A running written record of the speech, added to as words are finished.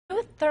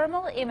New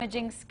thermal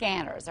imaging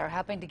scanners are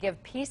helping to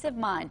give peace of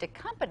mind to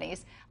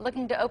companies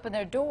looking to open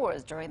their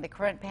doors during the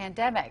current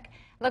pandemic.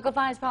 Local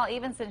 5's Paul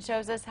Evenson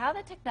shows us how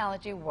the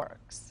technology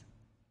works.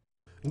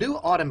 New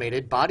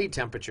automated body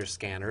temperature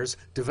scanners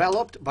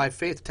developed by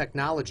Faith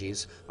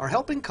Technologies are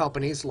helping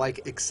companies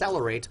like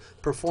Accelerate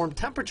perform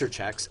temperature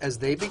checks as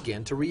they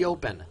begin to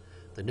reopen.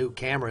 The new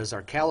cameras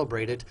are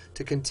calibrated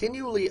to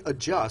continually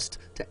adjust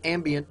to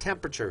ambient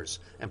temperatures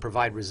and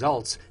provide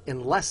results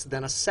in less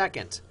than a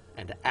second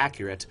and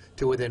accurate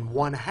to within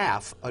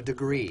 1/2 a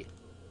degree.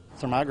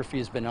 Thermography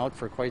has been out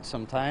for quite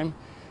some time.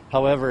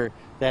 However,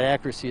 that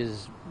accuracy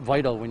is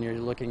vital when you're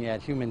looking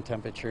at human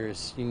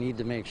temperatures. You need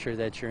to make sure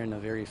that you're in a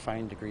very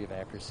fine degree of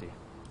accuracy.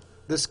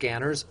 The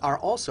scanners are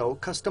also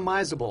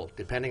customizable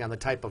depending on the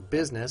type of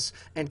business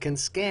and can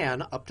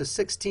scan up to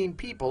 16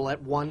 people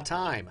at one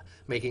time,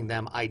 making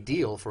them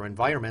ideal for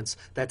environments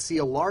that see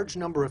a large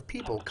number of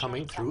people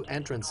coming through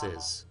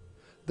entrances.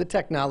 The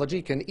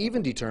technology can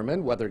even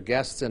determine whether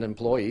guests and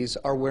employees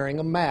are wearing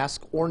a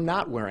mask or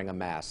not wearing a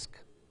mask.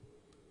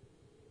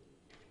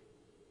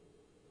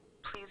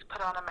 Please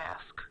put on a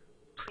mask.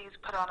 Please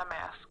put on a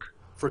mask.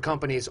 For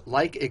companies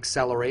like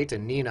Accelerate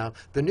and Nina,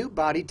 the new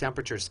body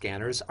temperature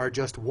scanners are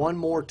just one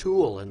more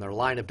tool in their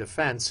line of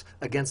defense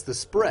against the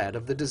spread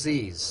of the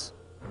disease.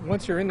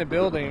 Once you're in the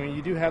building,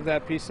 you do have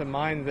that peace of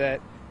mind that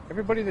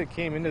everybody that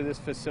came into this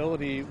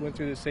facility went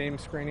through the same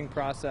screening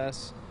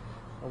process.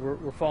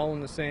 We're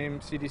following the same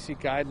CDC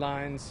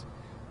guidelines.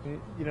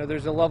 You know,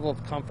 there's a level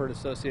of comfort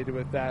associated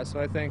with that. So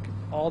I think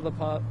all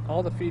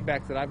the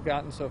feedback that I've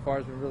gotten so far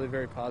has been really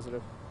very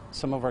positive.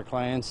 Some of our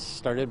clients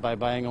started by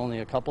buying only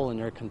a couple and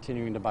they're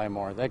continuing to buy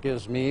more. That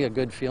gives me a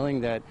good feeling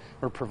that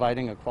we're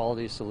providing a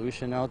quality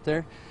solution out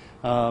there,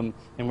 and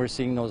we're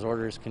seeing those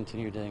orders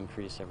continue to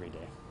increase every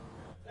day.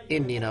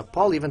 In Nina,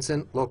 Paul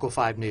Evenson, Local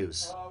 5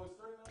 News.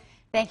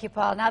 Thank you,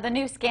 Paul. Now, the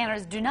new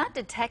scanners do not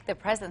detect the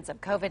presence of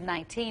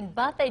COVID-19,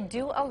 but they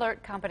do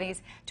alert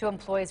companies to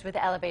employees with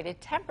elevated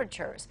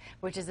temperatures,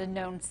 which is a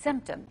known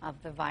symptom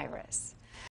of the virus.